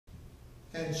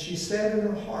And she said in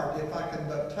her heart, if I can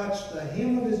but touch the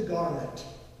hem of his garment.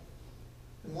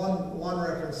 And one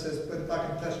reference says, but if I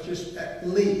can touch just at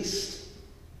least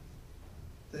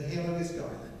the hem of his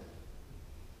garment,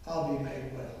 I'll be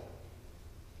made well.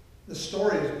 The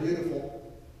story is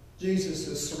beautiful. Jesus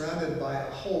is surrounded by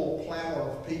a whole clamor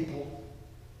of people.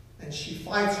 And she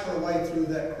fights her way through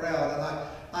that crowd. And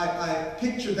I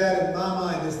picture that in my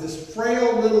mind as this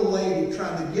frail little lady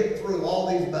trying to get through all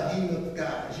these behemoth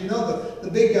guys. You know,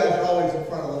 the big guys are always in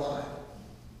front of the line.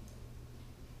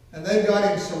 And they've got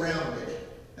him surrounded.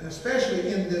 And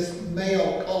especially in this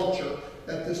male culture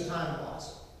that this time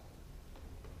was.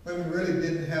 Women really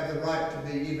didn't have the right to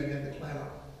be even in the clamor,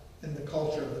 in the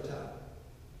culture of the time.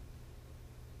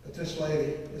 But this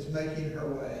lady is making her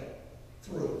way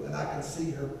through. And I can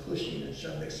see her pushing and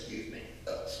shoving, excuse me,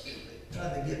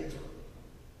 trying to get through.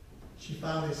 She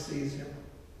finally sees him.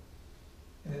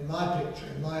 And in my picture,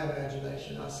 in my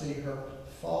imagination, I see her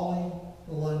falling,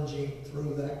 lunging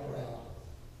through that crowd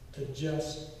to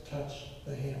just touch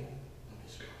the hem of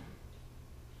his garment.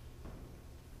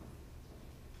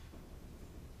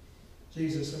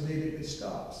 Jesus immediately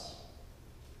stops.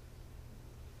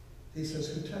 He says,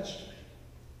 who touched me?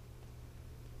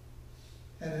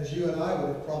 And as you and I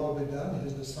would have probably done,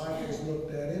 his disciples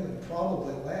looked at him and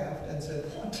probably laughed and said,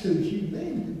 what do you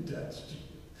mean who touched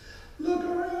you? Look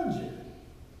around you.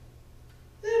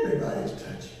 Everybody's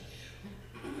touching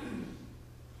you.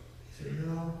 He said,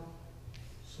 no,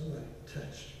 somebody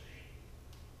touched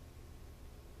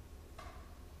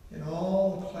me. In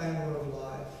all the clamor of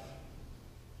life,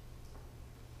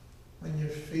 when you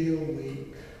feel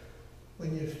weak,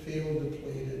 when you feel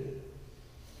depleted,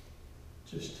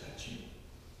 just touch him.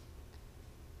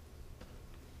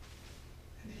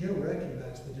 And he'll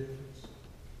recognize the difference.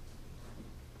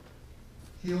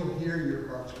 He'll hear your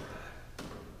heart's cry.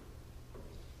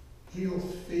 He'll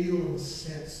feel and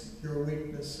sense your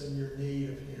weakness and your need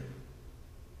of him.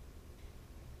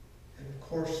 And of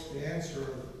course, the answer,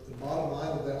 the bottom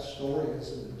line of that story is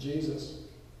that Jesus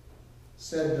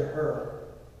said to her,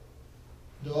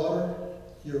 daughter,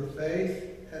 your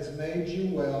faith has made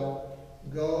you well.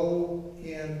 Go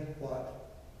in what?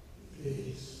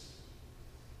 Peace.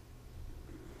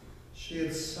 She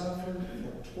had suffered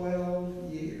for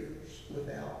 12 years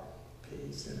without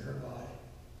peace in her body.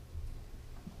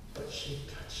 But she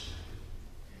touched him.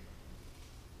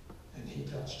 And he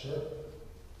touched her.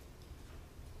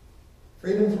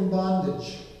 Freedom from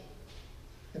bondage.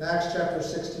 In Acts chapter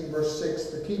 16, verse 6,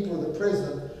 the keeper of the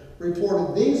prison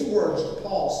reported these words to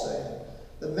Paul, saying,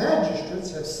 the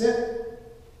magistrates have sent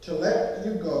to let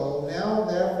you go. Now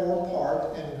therefore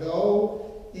part and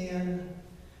go in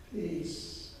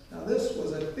peace. Now this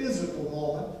was a physical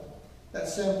moment that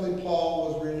simply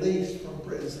Paul was released from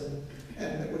prison.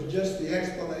 And it was just the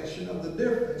explanation of the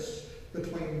difference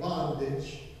between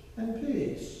bondage and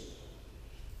peace.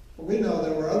 For we know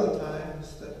there were other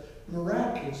times that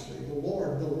miraculously the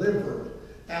Lord delivered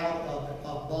out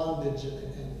of bondage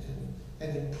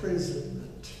and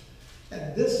imprisonment.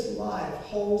 And this life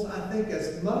holds, I think,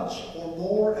 as much or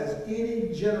more as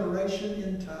any generation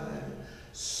in time,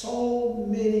 so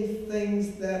many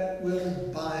things that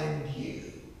will bind you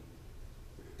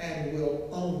and will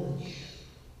own you.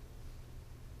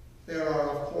 There are,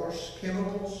 of course,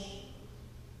 chemicals.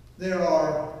 There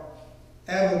are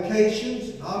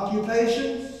avocations and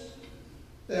occupations.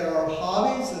 There are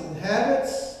hobbies and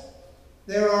habits.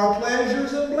 There are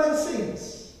pleasures and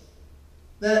blessings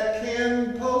that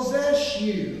can possess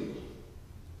you.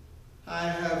 I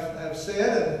have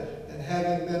said, and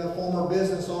having been a former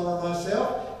business owner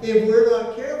myself, if we're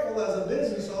not careful as a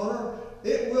business owner,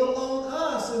 it will own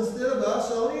us instead of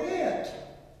us owning it.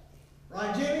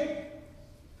 Right, Jimmy?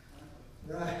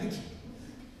 Right.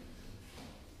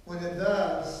 When it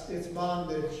does, it's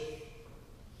bondage.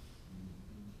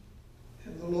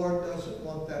 And the Lord doesn't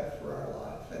want that for our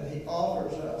life. And he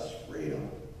offers us freedom,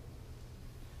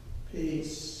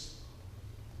 peace,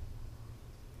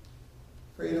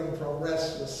 freedom from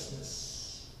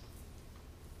restlessness.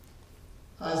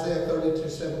 Isaiah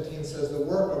 32:17 says, the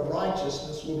work of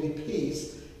righteousness will be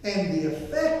peace, and the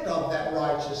effect of that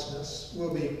righteousness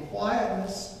will be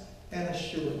quietness and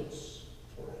assurance.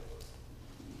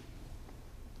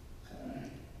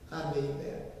 I need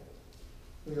that.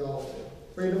 We all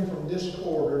do. Freedom from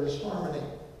discord or disharmony.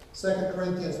 2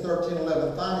 Corinthians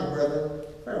 13:11. Finally, brethren,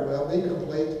 farewell, be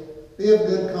complete, be of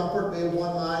good comfort, be of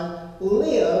one mind,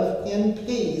 live in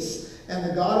peace, and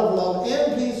the God of love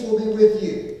and peace will be with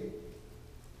you.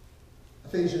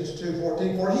 Ephesians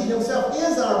 2:14. For he himself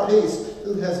is our peace,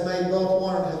 who has made both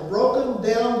one and has broken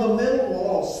down the middle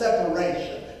wall of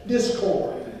separation,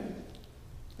 discord.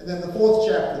 And then the 4th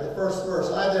chapter, the 1st verse.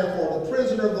 I therefore, the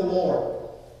prisoner of the Lord,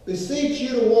 beseech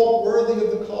you to walk worthy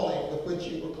of the calling with which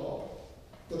you were called,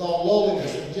 with all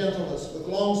lowliness and gentleness, with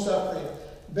long-suffering,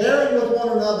 bearing with one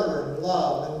another in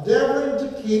love, endeavoring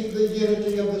to keep the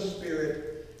unity of the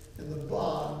Spirit in the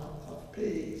bond of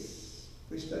peace.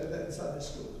 We studied that in Sunday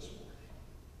school this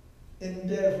morning.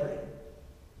 Endeavoring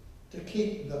to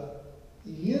keep the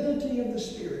unity of the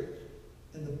Spirit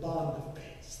in the bond of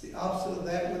peace. The opposite of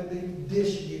that would be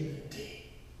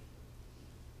disunity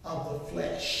of the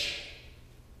flesh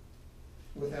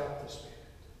without the Spirit.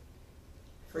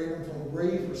 Freedom from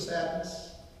grief or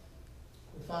sadness.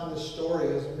 We find this story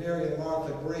as Mary and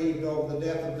Martha grieved over the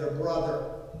death of their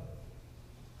brother.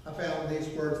 I found these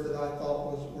words that I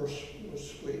thought were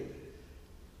sweet.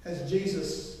 As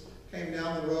Jesus came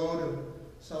down the road, and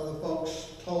some of the folks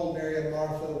told Mary and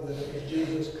Martha that it was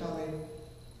Jesus coming,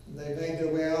 and they made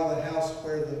their way out of the house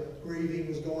where the grieving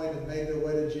was going and made their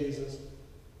way to Jesus.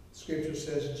 Scripture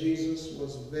says Jesus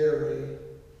was very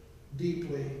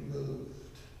deeply moved.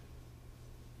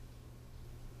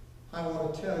 I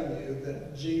want to tell you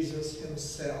that Jesus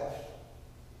himself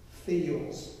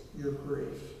feels your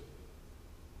grief,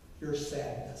 your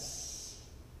sadness.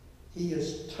 He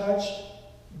is touched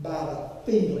by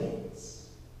the feelings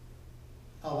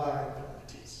of our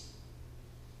infirmities.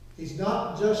 He's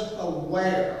not just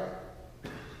aware.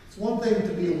 It's one thing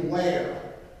to be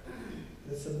aware,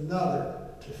 but it's another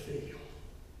to feel.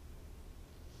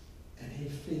 And he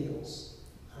feels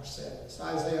our sadness.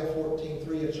 Isaiah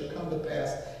 14:3, it shall come to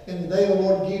pass, in the day the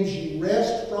Lord gives you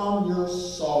rest from your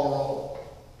sorrow.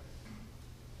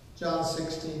 John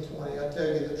 16:20, I tell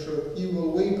you the truth, you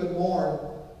will weep and mourn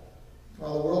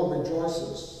while the world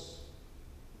rejoices.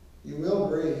 You will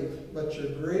grieve, but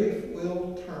your grief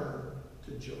will turn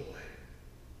to joy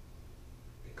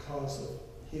because of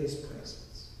his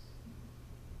presence.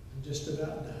 I'm just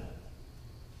about done.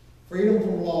 Freedom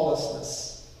from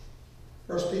lawlessness.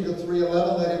 1 Peter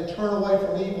 3:11, let him turn away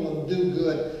from evil and do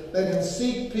good. Let him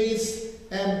seek peace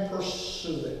and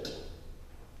pursue it.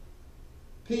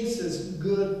 Peace is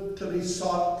good to be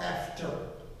sought after.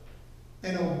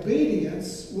 And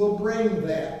obedience will bring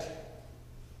that.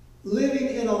 Living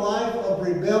in a life of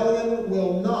rebellion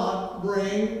will not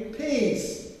bring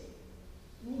peace.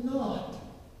 Will not.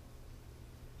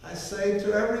 I say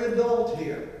to every adult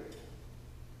here,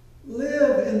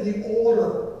 live in the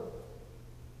order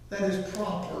that is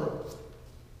proper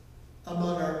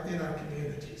in our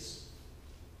communities.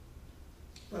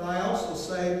 But I also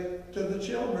say to the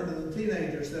children and the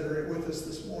teenagers that are with us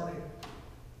this morning,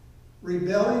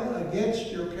 rebelling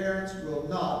against your parents will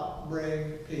not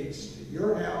bring peace to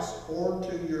your house or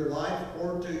to your life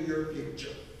or to your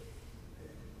future.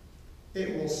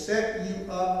 It will set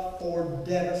you up for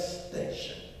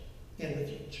devastation in the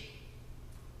future.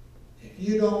 If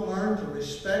you don't learn to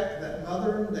respect that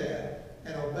mother and dad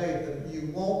and obey them,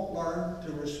 you won't learn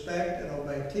to respect and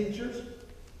obey teachers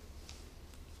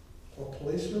or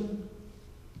policemen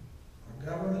or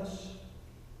governments,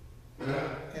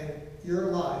 and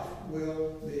your life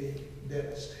will be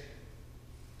devastated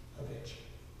eventually.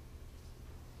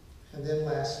 And then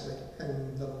lastly,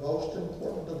 and the most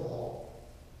important of all,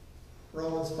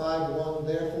 Romans 5:1,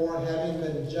 therefore, having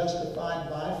been justified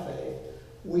by faith,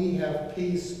 we have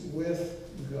peace with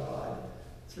God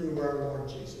through our Lord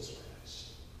Jesus Christ,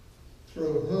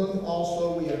 through whom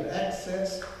also we have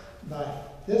access by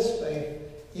this faith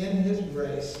in his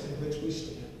grace in which we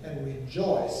stand, and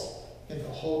rejoice in the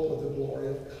hope of the glory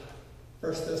of God.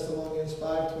 1 Thessalonians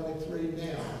 5:23,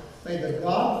 now may the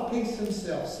God of peace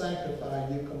himself sanctify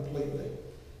you completely,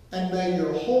 and may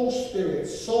your whole spirit,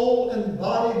 soul, and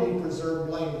body be preserved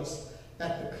blameless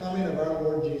at the coming of our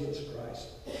Lord Jesus Christ.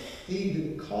 He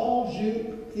who calls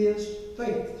you is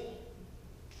faithful.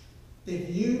 If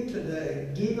you today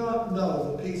do not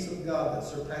know the peace of God that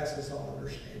surpasses all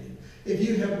understanding, if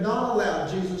you have not allowed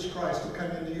Jesus Christ to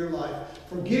come into your life,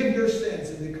 forgive your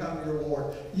sins and become your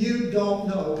Lord, you don't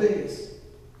know peace.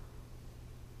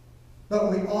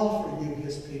 But we offer you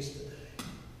his peace today.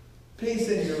 Peace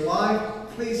in your life,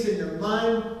 peace in your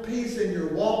mind, peace in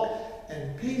your walk,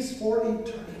 and peace for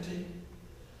eternity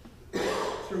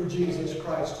through Jesus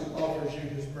Christ, who offers you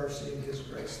his mercy and his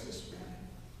grace this morning.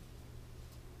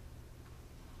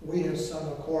 We have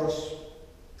sung a chorus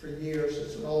for years.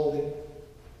 It's an oldie.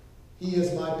 He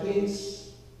is my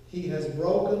peace. He has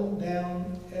broken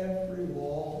down every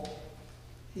wall.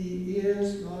 He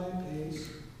is my peace.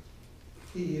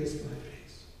 He is my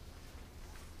peace.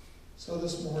 So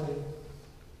this morning,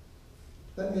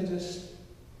 let me just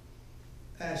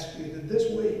ask you that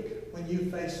this week, when you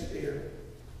face fear,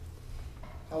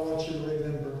 I want you to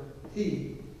remember,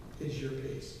 he is your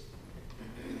peace.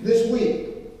 This week,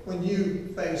 when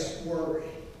you face worry,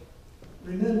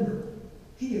 remember,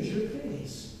 He is your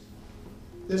peace.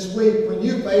 This week, when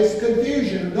you face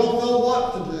confusion and don't know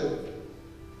what to do,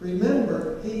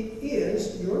 remember, He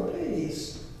is your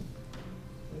peace.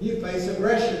 When you face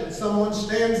aggression and someone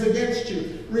stands against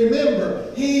you,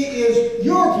 remember, He is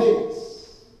your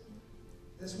peace.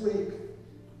 This week,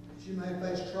 as you may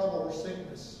face trouble or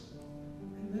sickness,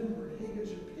 remember, He is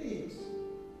your peace.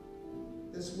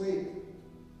 This week,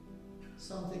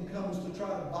 something comes to try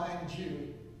to bind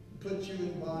you, put you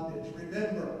in bondage.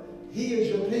 Remember, He is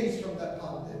your peace from that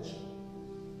bondage.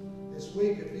 This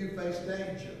week, if you face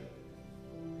danger,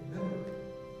 remember,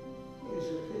 He is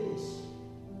your peace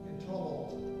in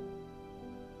tumult.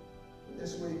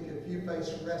 This week, if you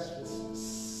face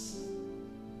restlessness,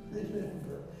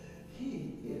 remember,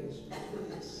 He is your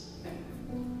peace.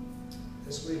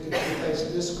 This week, if you face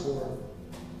discord,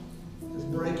 this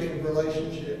breaking of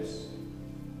relationships,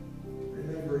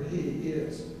 remember, He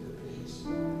is your peace.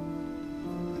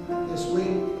 This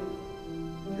week,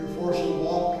 if you're forced to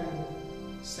walk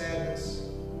in sadness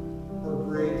or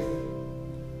grief,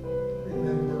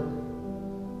 remember,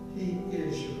 He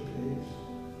is your peace.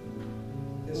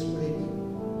 This week,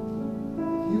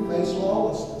 if you face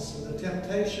lawlessness and the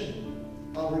temptation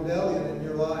of rebellion in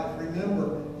your life,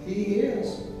 remember, He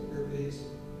is your peace.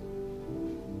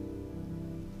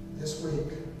 This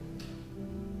week,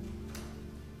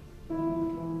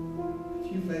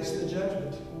 if you face the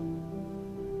judgment,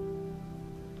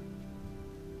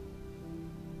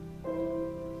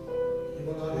 you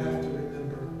will not have to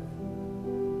remember.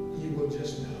 You will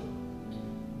just know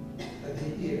that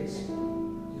He is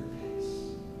your peace.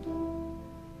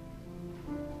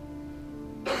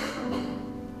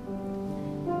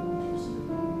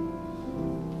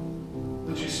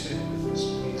 Would you stand with us,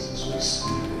 please, as we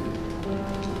sing?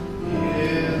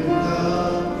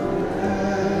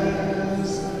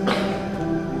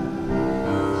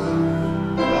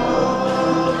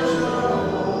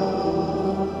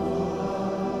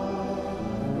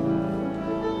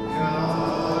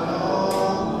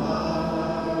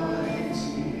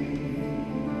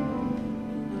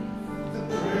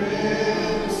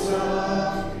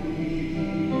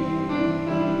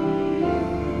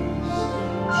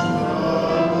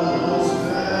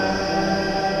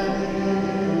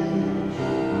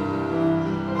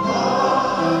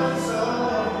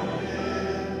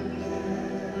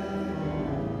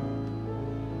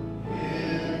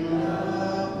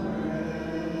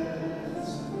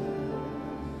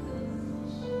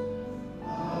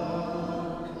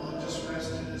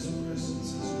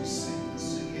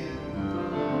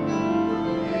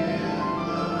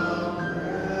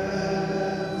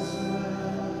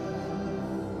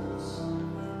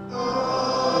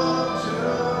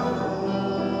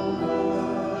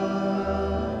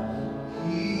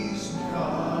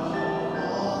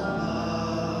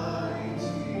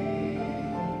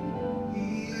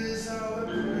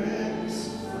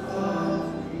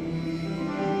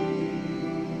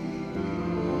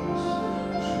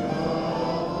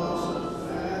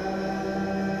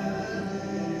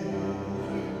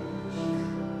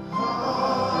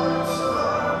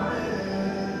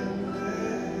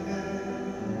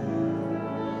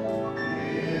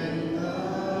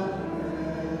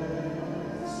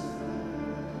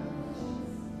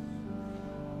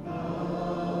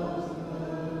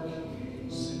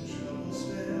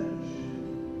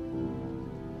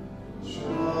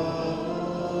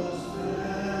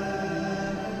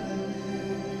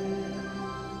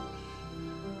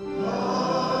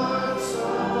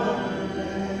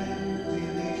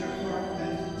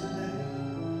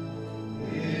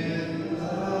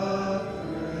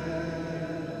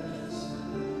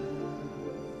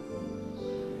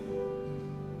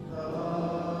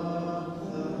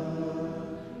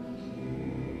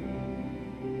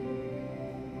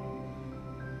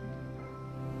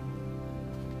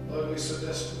 We so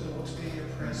desperately want to be in your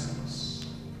presence,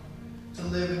 to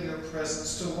live in your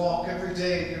presence, to walk every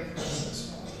day in your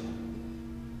presence, Lord.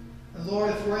 And Lord,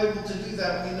 if we're able to do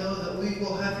that, we know that we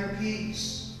will have your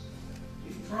peace.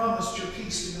 You've promised your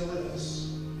peace to go with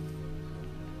us.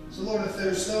 So Lord, if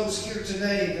there's those here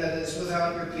today that is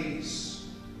without your peace,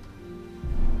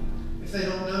 if they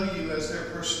don't know you as their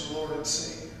personal Lord and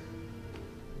Savior,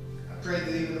 I pray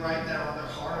that even right now in their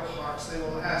heart of hearts, they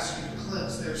will ask you to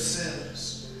cleanse their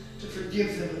sins, to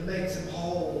forgive them and make them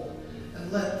whole,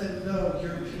 and let them know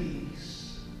your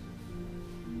peace.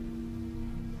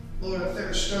 Lord, if there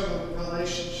are struggling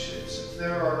relationships, if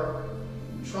there are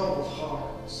troubled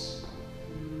hearts,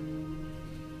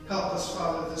 help us,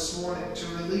 Father, this morning to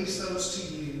release those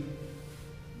to you,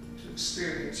 to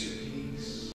experience your peace.